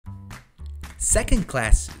Second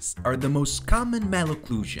classes are the most common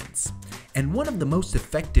malocclusions, and one of the most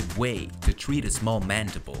effective way to treat a small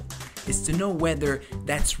mandible is to know whether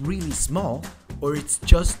that's really small or it's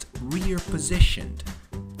just rear positioned.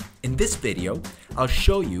 In this video, I'll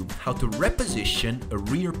show you how to reposition a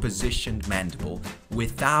rear positioned mandible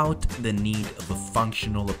without the need of a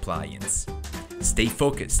functional appliance. Stay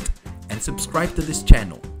focused and subscribe to this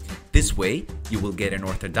channel. This way, you will get an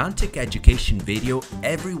orthodontic education video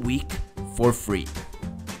every week for free.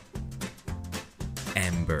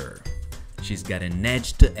 Amber. She's got an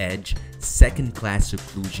edge-to-edge second-class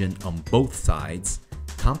occlusion on both sides,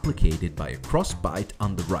 complicated by a crossbite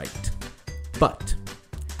on the right. But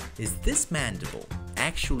is this mandible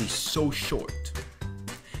actually so short?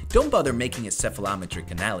 Don't bother making a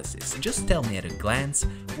cephalometric analysis, just tell me at a glance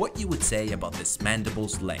what you would say about this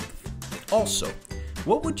mandible's length. Also,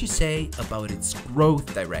 what would you say about its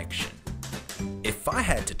growth direction? If I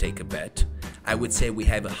had to take a bet, I would say we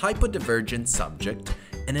have a hypodivergent subject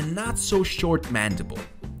and a not so short mandible.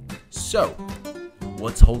 So,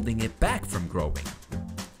 what's holding it back from growing?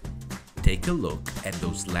 Take a look at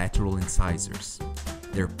those lateral incisors.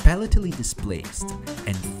 They're palatally displaced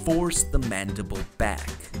and force the mandible back.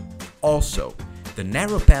 Also, the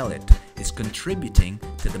narrow palate is contributing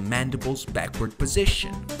to the mandible's backward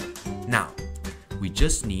position. Now, we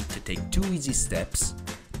just need to take 2 easy steps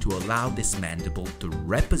to allow this mandible to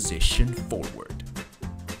reposition forward.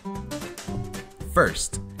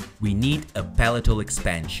 First, we need a palatal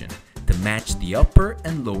expansion to match the upper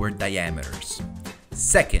and lower diameters.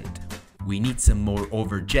 Second, we need some more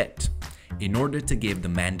overjet in order to give the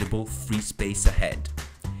mandible free space ahead.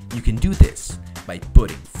 You can do this by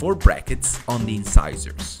putting 4 brackets on the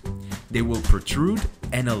incisors. They will protrude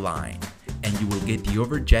and align, and you will get the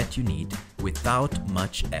overjet you need without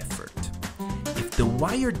much effort. If the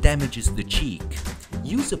wire damages the cheek,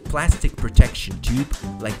 use a plastic protection tube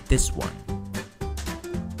like this one.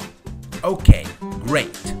 Okay,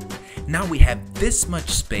 great. Now we have this much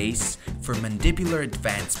space for mandibular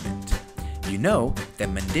advancement. You know that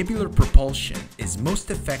mandibular propulsion is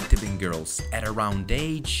most effective in girls at around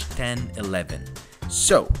age 10-11.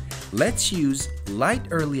 So, let's use light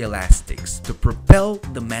early elastics to propel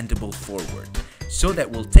the mandible forward, so that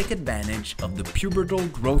we'll take advantage of the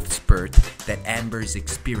pubertal growth spurt that Amber is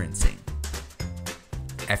experiencing.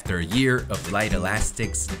 After a year of light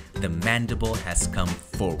elastics, the mandible has come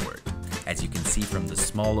forward, as you can see from the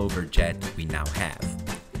small overjet we now have.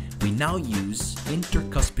 We now use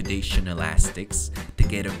intercuspidation elastics to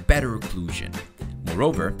get a better occlusion.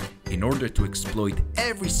 Moreover, in order to exploit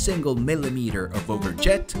every single millimeter of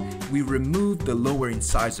overjet, we remove the lower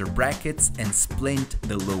incisor brackets and splint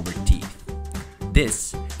the lower teeth.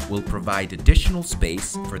 This will provide additional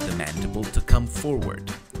space for the mandible to come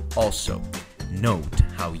forward. Also, note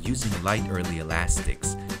how using light early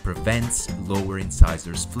elastics prevents lower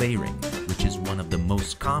incisors flaring, which is one of the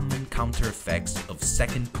most common counter effects of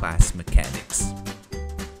second-class mechanics.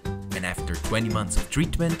 And after 20 months of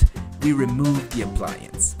treatment, we remove the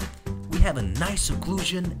appliance. We have a nice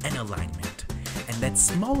occlusion and alignment, and that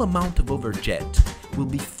small amount of overjet will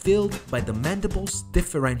be filled by the mandible's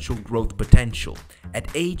differential growth potential at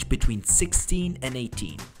age between 16 and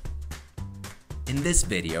 18. In this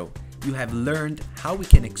video, you have learned how we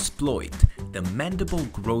can exploit the mandible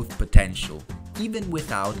growth potential even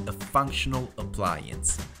without a functional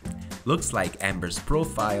appliance. Looks like Amber's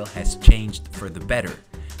profile has changed for the better,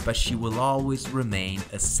 but she will always remain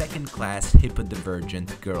a second-class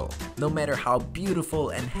hypodivergent girl, no matter how beautiful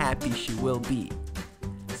and happy she will be.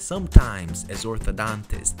 Sometimes, as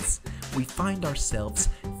orthodontists, we find ourselves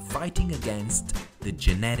fighting against the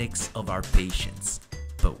genetics of our patients.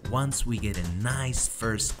 But once we get a nice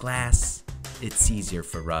first class, it's easier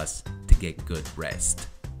for us to get good rest.